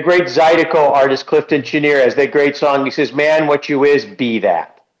 The great Zydeco artist Clifton Chenier has that great song. He says, "Man, what you is, be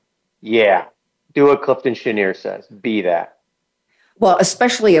that." Yeah. Do what Clifton Chenier says. Be that. Well,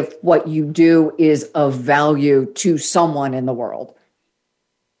 especially if what you do is of value to someone in the world.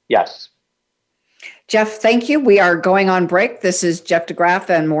 Yes. Jeff, thank you. We are going on break. This is Jeff DeGraff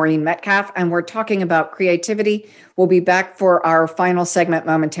and Maureen Metcalf, and we're talking about creativity. We'll be back for our final segment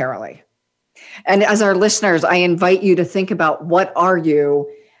momentarily. And as our listeners, I invite you to think about what are you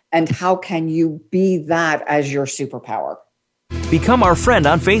and how can you be that as your superpower? Become our friend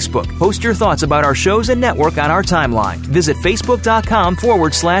on Facebook. Post your thoughts about our shows and network on our timeline. Visit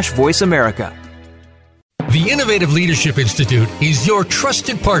facebook.com/Voice America. The Innovative Leadership Institute is your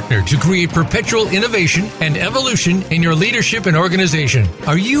trusted partner to create perpetual innovation and evolution in your leadership and organization.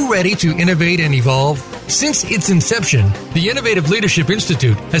 Are you ready to innovate and evolve? Since its inception, the Innovative Leadership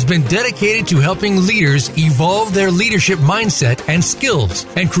Institute has been dedicated to helping leaders evolve their leadership mindset and skills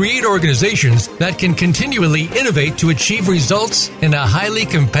and create organizations that can continually innovate to achieve results in a highly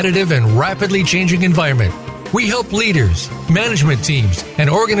competitive and rapidly changing environment. We help leaders, management teams, and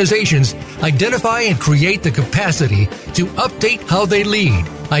organizations identify and create the capacity to update how they lead,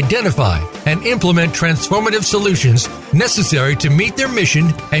 identify, and implement transformative solutions necessary to meet their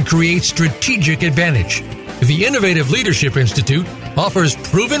mission and create strategic advantage. The Innovative Leadership Institute offers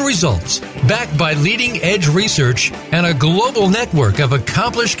proven results backed by leading-edge research and a global network of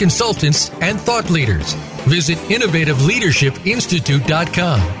accomplished consultants and thought leaders. Visit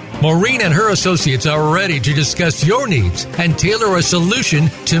innovativeleadershipinstitute.com. Maureen and her associates are ready to discuss your needs and tailor a solution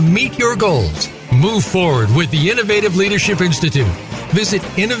to meet your goals. Move forward with the Innovative Leadership Institute. Visit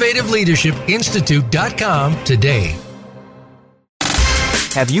innovativeleadershipinstitute.com today.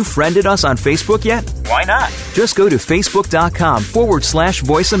 Have you friended us on Facebook yet? Why not? Just go to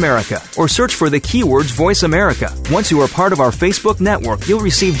facebook.com/Voice America or search for the keywords Voice America. Once you are part of our Facebook network, you'll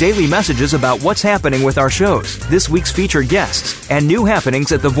receive daily messages about what's happening with our shows, this week's featured guests, and new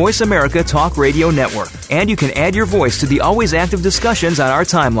happenings at the Voice America Talk Radio Network. And you can add your voice to the always active discussions on our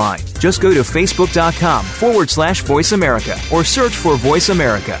timeline. Just go to facebook.com/Voice America or search for Voice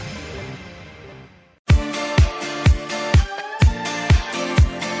America.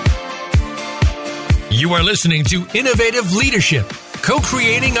 You are listening to Innovative Leadership,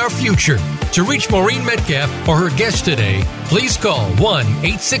 co-creating our future. To reach Maureen Metcalf or her guest today, please call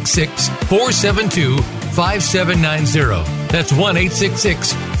 1-866-472-5790. That's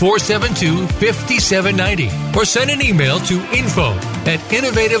 1-866-472-5790. Or send an email to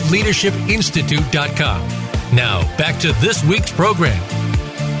info@innovativeleadershipinstitute.com. Now, back to this week's program.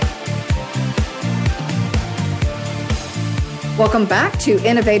 Welcome back to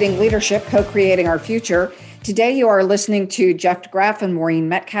Innovating Leadership, Co-Creating Our Future. Today, you are listening to Jeff DeGraff and Maureen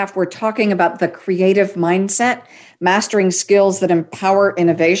Metcalf. We're talking about the creative mindset, mastering skills that empower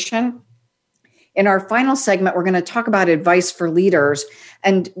innovation. In our final segment, we're going to talk about advice for leaders.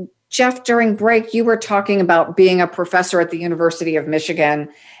 And Jeff, during break, you were talking about being a professor at the University of Michigan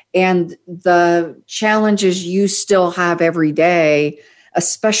and the challenges you still have every day,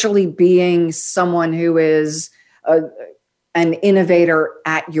 especially being someone who is an innovator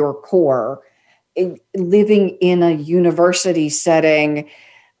at your core. Living in a university setting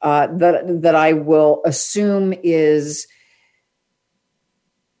that I will assume is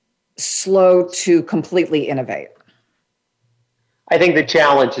slow to completely innovate. I think the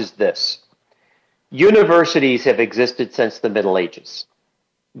challenge is this. Universities have existed since the Middle Ages.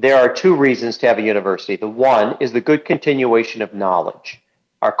 There are two reasons to have a university. The one is the good continuation of knowledge,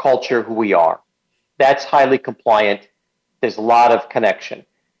 our culture, who we are. That's highly compliant. There's a lot of connection.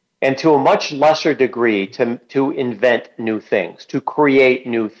 And to a much lesser degree, to invent new things, to create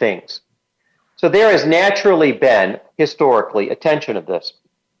new things. So there has naturally been, historically, a tension of this.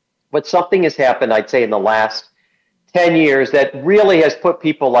 But something has happened, I'd say, in the last 10 years that really has put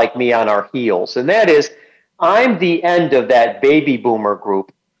people like me on our heels. And that is, I'm the end of that baby boomer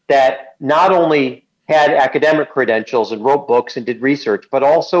group that not only had academic credentials and wrote books and did research, but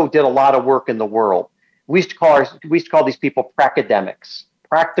also did a lot of work in the world. We used to call these people pracademics.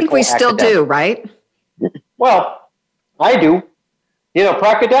 I think we still do, right? Well, I do.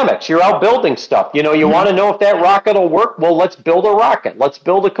 Pracademics, you're out building stuff. You want to know if that rocket will work? Well, let's build a rocket. Let's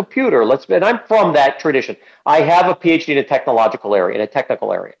build a computer. And I'm from that tradition. I have a PhD in a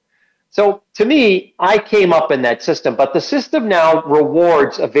technical area. So to me, I came up in that system, but the system now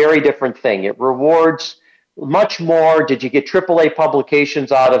rewards a very different thing. It rewards much more. Did you get AAA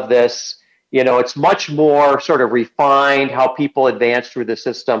publications out of this? It's much more sort of refined how people advance through the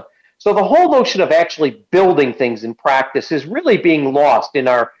system. So the whole notion of actually building things in practice is really being lost in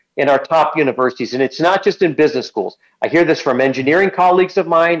our top universities. And it's not just in business schools. I hear this from engineering colleagues of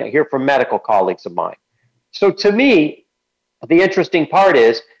mine. I hear from medical colleagues of mine. So to me, the interesting part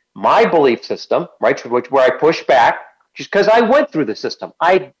is my belief system, right, where I push back, just because I went through the system.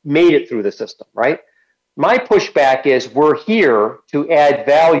 I made it through the system, right? My pushback is we're here to add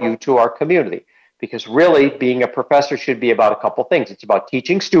value to our community, because really being a professor should be about a couple things. It's about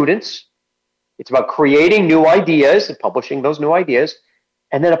teaching students. It's about creating new ideas and publishing those new ideas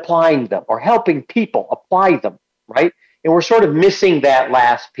and then applying them or helping people apply them, right? And we're sort of missing that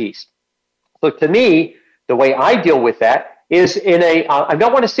last piece. So to me, the way I deal with that is I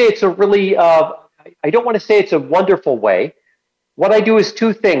don't want to say it's a wonderful way. What I do is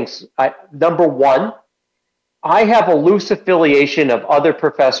two things. Number one, I have a loose affiliation of other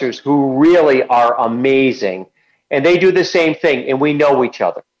professors who really are amazing, and they do the same thing, and we know each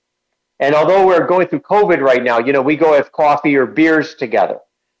other. And although we're going through COVID right now, we go have coffee or beers together,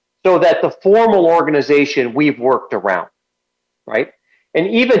 so that the formal organization we've worked around, right? And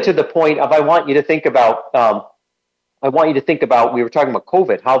even to the point of, I want you to think about, we were talking about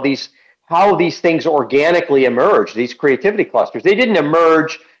COVID, how these things organically emerged, these creativity clusters. They didn't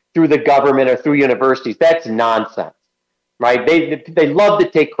emerge through the government or through universities. That's nonsense, right? They love to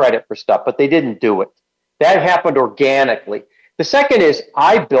take credit for stuff, but they didn't do it. That happened organically. The second is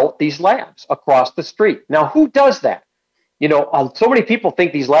I built these labs across the street. Now, who does that? So many people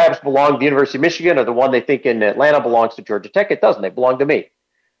think these labs belong to the University of Michigan, or the one they think in Atlanta belongs to Georgia Tech. It doesn't. They belong to me,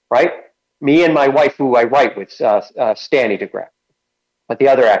 right? Me and my wife, who I write with, Stanny DeGraff, but the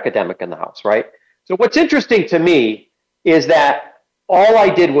other academic in the house, right? So what's interesting to me is that all I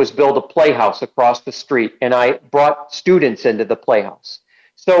did was build a playhouse across the street, and I brought students into the playhouse.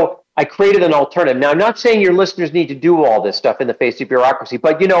 So I created an alternative. Now, I'm not saying your listeners need to do all this stuff in the face of bureaucracy,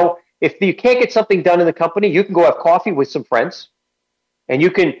 but if you can't get something done in the company, you can go have coffee with some friends, and you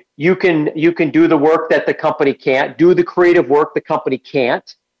can do the work that the company can't, do the creative work the company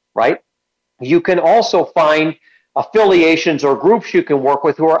can't, right? You can also find affiliations or groups you can work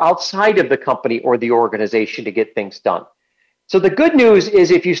with who are outside of the company or the organization to get things done. So the good news is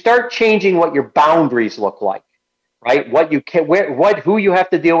if you start changing what your boundaries look like, right? Who you have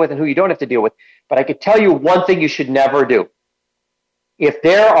to deal with and who you don't have to deal with. But I could tell you one thing you should never do. If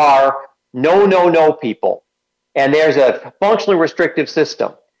there are no people and there's a functionally restrictive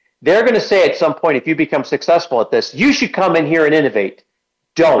system, they're going to say at some point, if you become successful at this, you should come in here and innovate.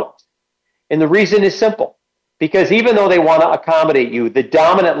 Don't. And the reason is simple. Because even though they want to accommodate you, the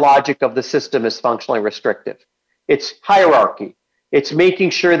dominant logic of the system is functionally restrictive. It's hierarchy. It's making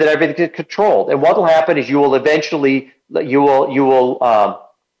sure that everything is controlled. And what will happen is you will eventually you'll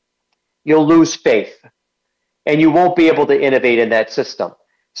lose faith, and you won't be able to innovate in that system.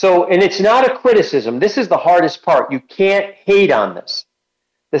 So, and it's not a criticism. This is the hardest part. You can't hate on this.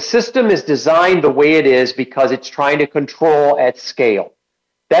 The system is designed the way it is because it's trying to control at scale.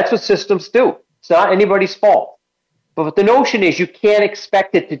 That's what systems do. It's not anybody's fault. But the notion is you can't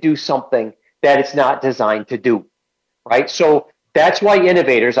expect it to do something that it's not designed to do, right? So that's why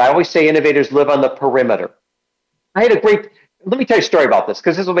innovators, I always say innovators live on the perimeter. Let me tell you a story about this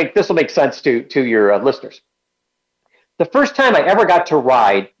because this will make sense to your listeners. The first time I ever got to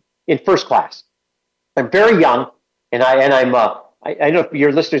ride in first class, I'm very young, and I know if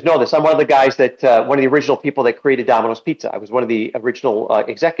your listeners know this. I'm one of the guys that one of the original people that created Domino's Pizza. I was one of the original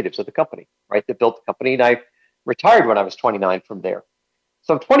executives of the company, right? That built the company, and I retired when I was 29 from there.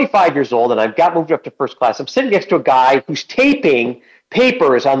 So I'm 25 years old, and I've got moved up to first class. I'm sitting next to a guy who's taping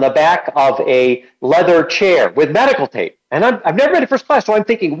papers on the back of a leather chair with medical tape. And I've never been to first class, so I'm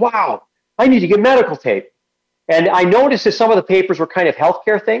thinking, wow, I need to get medical tape. And I noticed that some of the papers were kind of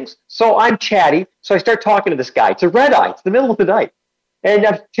healthcare things. So I'm chatty. So I start talking to this guy. It's a red eye. It's the middle of the night. And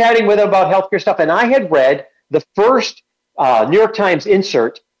I'm chatting with him about healthcare stuff. And I had read the first New York Times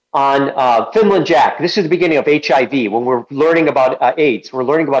insert on Finland Jack. This is the beginning of HIV when we're learning about AIDS. We're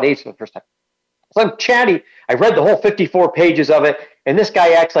learning about AIDS for the first time. So I'm chatty. I read the whole 54 pages of it. And this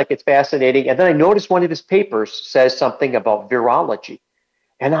guy acts like it's fascinating. And then I noticed one of his papers says something about virology.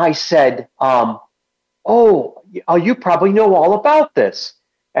 And I said, oh, you probably know all about this.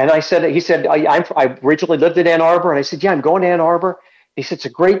 And he said, I originally lived in Ann Arbor. And I said, yeah, I'm going to Ann Arbor. He said, it's a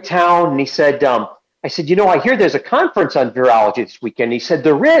great town. And he said, I said, I hear there's a conference on virology this weekend. He said,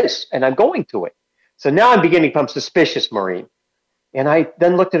 there is, and I'm going to it. So now I'm beginning to become suspicious, Maureen. And I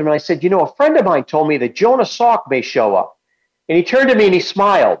then looked at him and I said, a friend of mine told me that Jonah Salk may show up. And he turned to me and he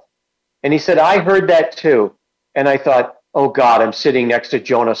smiled. And he said, I heard that too. And I thought, oh God, I'm sitting next to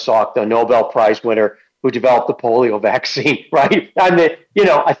Jonah Salk, the Nobel Prize winner who developed the polio vaccine, right?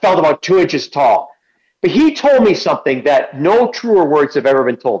 I felt about 2 inches tall. But he told me something that no truer words have ever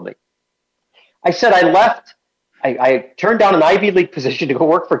been told me. I said I turned down an Ivy League position to go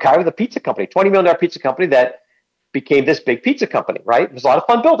work for a guy with a pizza company, $20 million pizza company that became this big pizza company, right? It was a lot of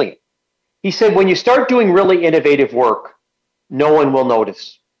fun building it. He said, when you start doing really innovative work, no one will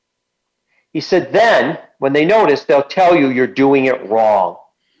notice. He said, then when they notice, they'll tell you you're doing it wrong.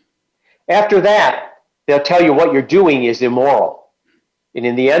 After that, they'll tell you what you're doing is immoral. And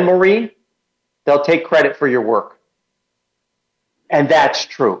in the end, Maureen, they'll take credit for your work. And that's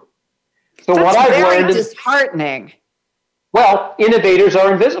true. So that's what I've very learned disheartening. Well, innovators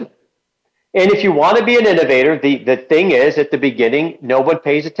are invisible. And if you want to be an innovator, the thing is at the beginning, no one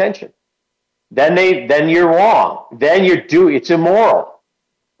pays attention. Then you're wrong. Then it's immoral.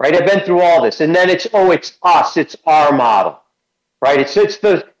 Right? I've been through all this. And then it's us, it's our model. Right?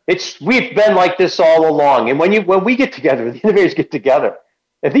 We've been like this all along. And when we get together, the innovators get together.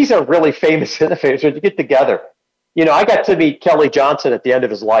 And these are really famous innovators when you get together. I got to meet Kelly Johnson at the end of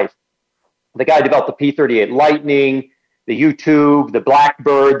his life. The guy developed the P-38 Lightning, the U-2, the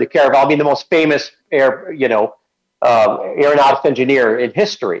Blackbird, the Caravel. The most famous aeronautics engineer in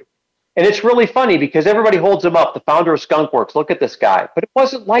history. And it's really funny because everybody holds him up, the founder of Skunk Works. Look at this guy. But it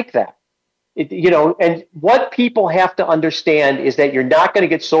wasn't like that. And what people have to understand is that you're not going to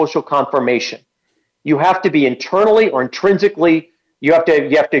get social confirmation. You have to be internally or intrinsically, you have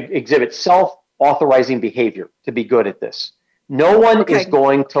to exhibit self-authorizing behavior to be good at this. No one is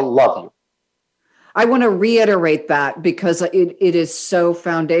going to love you. I want to reiterate that because it is so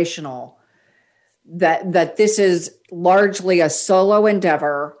foundational that this is largely a solo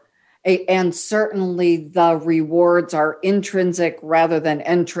endeavor. And certainly the rewards are intrinsic rather than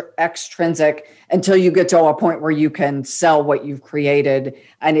extrinsic until you get to a point where you can sell what you've created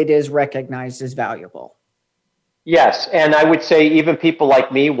and it is recognized as valuable. Yes. And I would say even people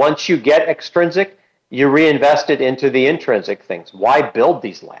like me, once you get extrinsic, you reinvest it into the intrinsic things. Why build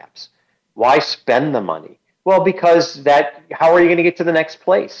these labs? Why spend the money? Well, because how are you going to get to the next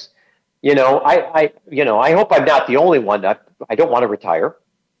place? I hope I'm not the only one. I don't want to retire.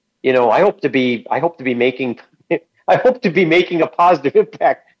 I hope to be making a positive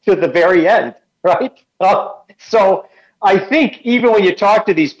impact to the very end, right? So I think even when you talk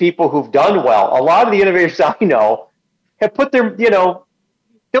to these people who've done well, a lot of the innovators I know have put their,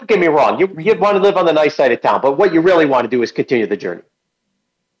 don't get me wrong, you want to live on the nice side of town, but what you really want to do is continue the journey.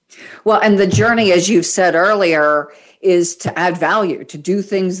 Well, and the journey, as you've said earlier, is to add value, to do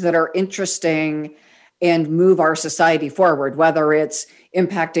things that are interesting and move our society forward, whether it's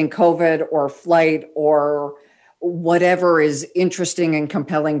impacting COVID or flight or whatever is interesting and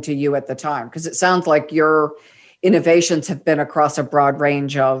compelling to you at the time. Because it sounds like your innovations have been across a broad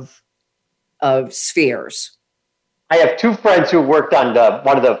range of spheres. I have two friends who worked on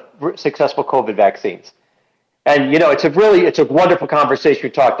one of the successful COVID vaccines. And, it's a wonderful conversation to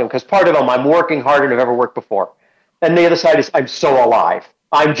talk to them because part of them, I'm working harder than I've ever worked before. And the other side is I'm so alive.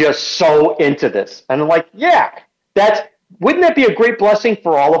 I'm just so into this. And I'm like, yeah, wouldn't that be a great blessing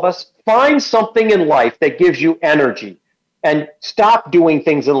for all of us? Find something in life that gives you energy and stop doing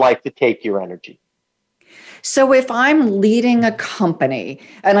things in life to take your energy. So if I'm leading a company,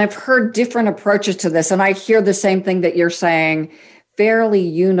 and I've heard different approaches to this, and I hear the same thing that you're saying fairly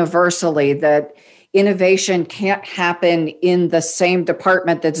universally, that innovation can't happen in the same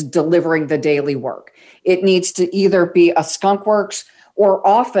department that's delivering the daily work. It needs to either be a skunkworks or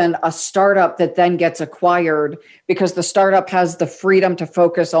often a startup that then gets acquired because the startup has the freedom to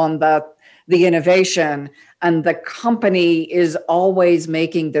focus on the innovation, and the company is always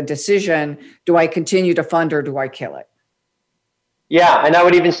making the decision, do I continue to fund or do I kill it? Yeah, and I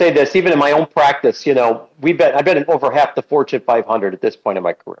would even say this, even in my own practice, I've been in over half the Fortune 500 at this point in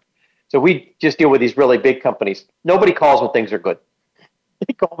my career. So we just deal with these really big companies. Nobody calls when things are good.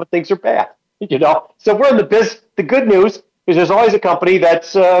 They call when things are bad, So we're in the business. The good news is there's always a company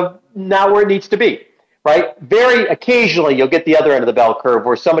that's not where it needs to be, right? Very occasionally you'll get the other end of the bell curve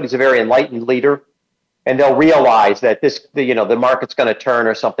where somebody's a very enlightened leader and they'll realize that the market's going to turn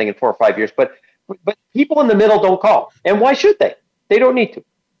or something in 4 or 5 years. But people in the middle don't call. And why should they? They don't need to.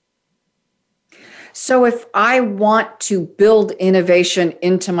 So if I want to build innovation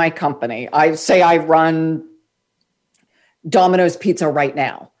into my company, I say I run Domino's Pizza right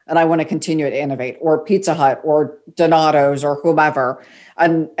now, and I want to continue to innovate, or Pizza Hut or Donato's or whomever.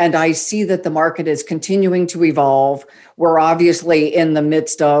 And I see that the market is continuing to evolve. We're obviously in the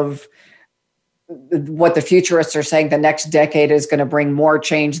midst of what the futurists are saying the next decade is going to bring more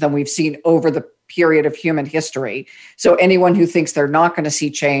change than we've seen over the period of human history. So anyone who thinks they're not going to see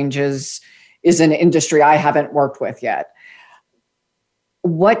change is an industry I haven't worked with yet.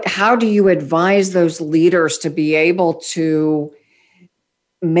 How do you advise those leaders to be able to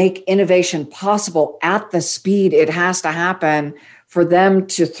make innovation possible at the speed it has to happen for them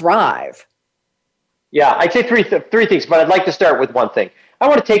to thrive? Yeah, I'd say three things, but I'd like to start with one thing. I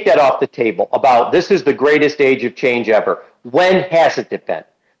want to take that off the table about this is the greatest age of change ever. When hasn't it been?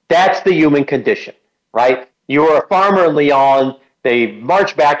 That's the human condition, right? You were a farmer in Lyon. They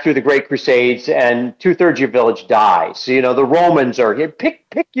march back through the Great Crusades and 2/3 of your village dies. So, the Romans are here.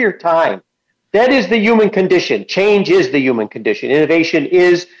 Pick your time. That is the human condition. Change is the human condition. Innovation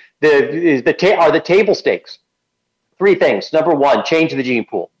are the table stakes. Three things. Number one, change the gene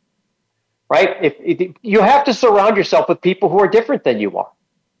pool. Right? If you have to surround yourself with people who are different than you are.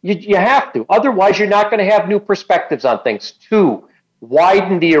 You have to. Otherwise, you're not going to have new perspectives on things. Two,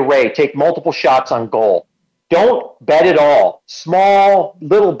 widen the array. Take multiple shots on goal. Don't bet it all. Small,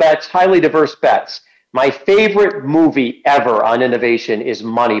 little bets, highly diverse bets. My favorite movie ever on innovation is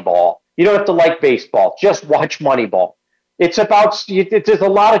Moneyball. You don't have to like baseball. Just watch Moneyball. There's a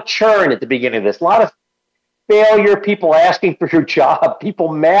lot of churn at the beginning of this. A lot of failure, people asking for your job, people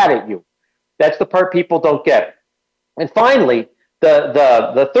mad at you. That's the part people don't get. And finally,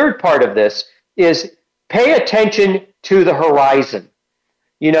 the third part of this is pay attention to the horizon.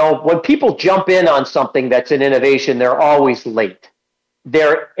 When people jump in on something that's an innovation, they're always late.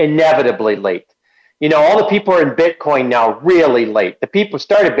 They're inevitably late. All the people are in Bitcoin now really late. The people who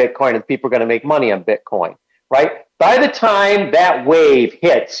started Bitcoin and the people are going to make money on Bitcoin, right? By the time that wave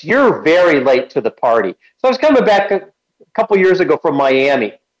hits, you're very late to the party. So I was coming back a couple years ago from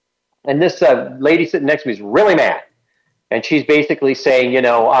Miami. And this lady sitting next to me is really mad. And she's basically saying,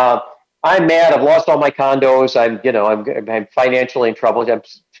 I'm mad. I've lost all my condos. I'm financially in trouble. I'm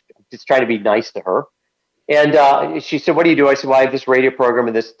just trying to be nice to her. And she said, what do you do? I said, well, I have this radio program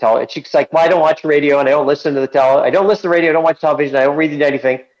and this television. And she's like, well, I don't watch radio and I don't listen to I don't listen to radio. I don't watch television. I don't read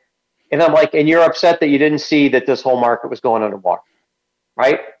anything. And I'm like, and you're upset that you didn't see that this whole market was going underwater,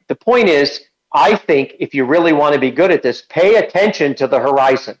 right? The point is, I think if you really want to be good at this, pay attention to the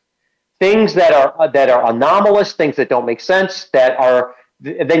horizon. Things that are anomalous, things that don't make sense, then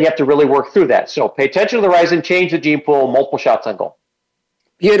you have to really work through that. So pay attention to the horizon, change the gene pool, multiple shots on goal.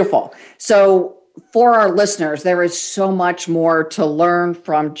 Beautiful. So for our listeners, there is so much more to learn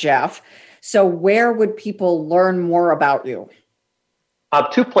from Jeff. So where would people learn more about you?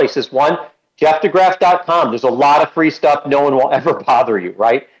 Two places. One, jeffdegraff.com. There's a lot of free stuff. No one will ever bother you,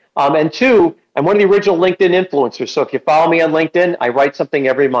 right? And two, I'm one of the original LinkedIn influencers. So if you follow me on LinkedIn, I write something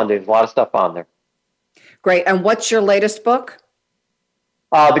every Monday. There's a lot of stuff on there. Great. And what's your latest book?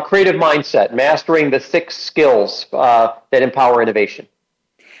 The Creative Mindset, Mastering the 6 Skills that Empower Innovation.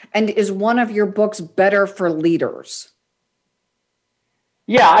 And is one of your books better for leaders?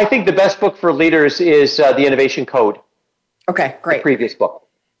 Yeah, I think the best book for leaders is The Innovation Code. Okay, great. The previous book.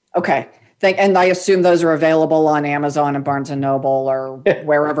 Okay. And I assume those are available on Amazon and Barnes & Noble or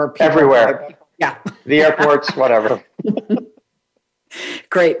wherever people everywhere. Yeah. The airports, whatever.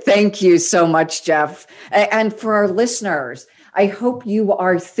 Great. Thank you so much, Jeff. And for our listeners, I hope you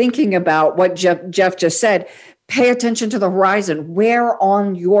are thinking about what Jeff just said. Pay attention to the horizon. Where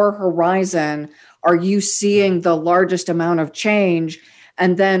on your horizon are you seeing the largest amount of change?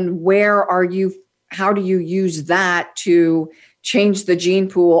 And then how do you use that to change the gene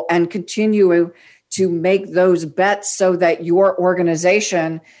pool and continue to make those bets so that your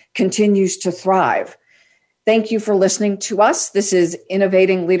organization continues to thrive? Thank you for listening to us. This is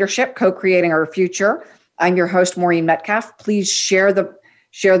Innovating Leadership, Co-Creating Our Future. I'm your host, Maureen Metcalf. Please share the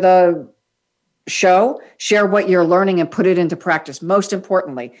show, share what you're learning and put it into practice. Most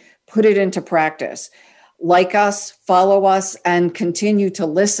importantly, put it into practice. Like us, follow us, and continue to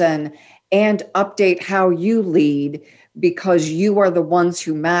listen and update how you lead, because you are the ones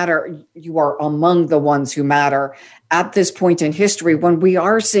who matter. You are among the ones who matter at this point in history when we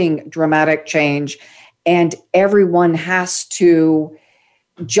are seeing dramatic change and everyone has to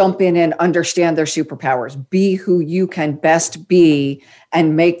jump in and understand their superpowers. Be who you can best be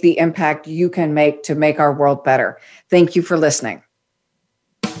and make the impact you can make to make our world better. Thank you for listening.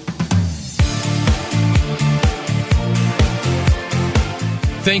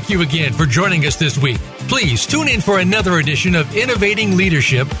 Thank you again for joining us this week. Please tune in for another edition of Innovating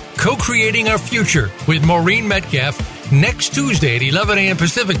Leadership, Co-Creating Our Future with Maureen Metcalf next Tuesday at 11 a.m.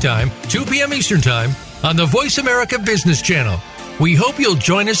 Pacific Time, 2 p.m. Eastern Time on the Voice America Business Channel. We hope you'll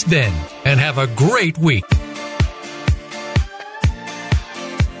join us then and have a great week.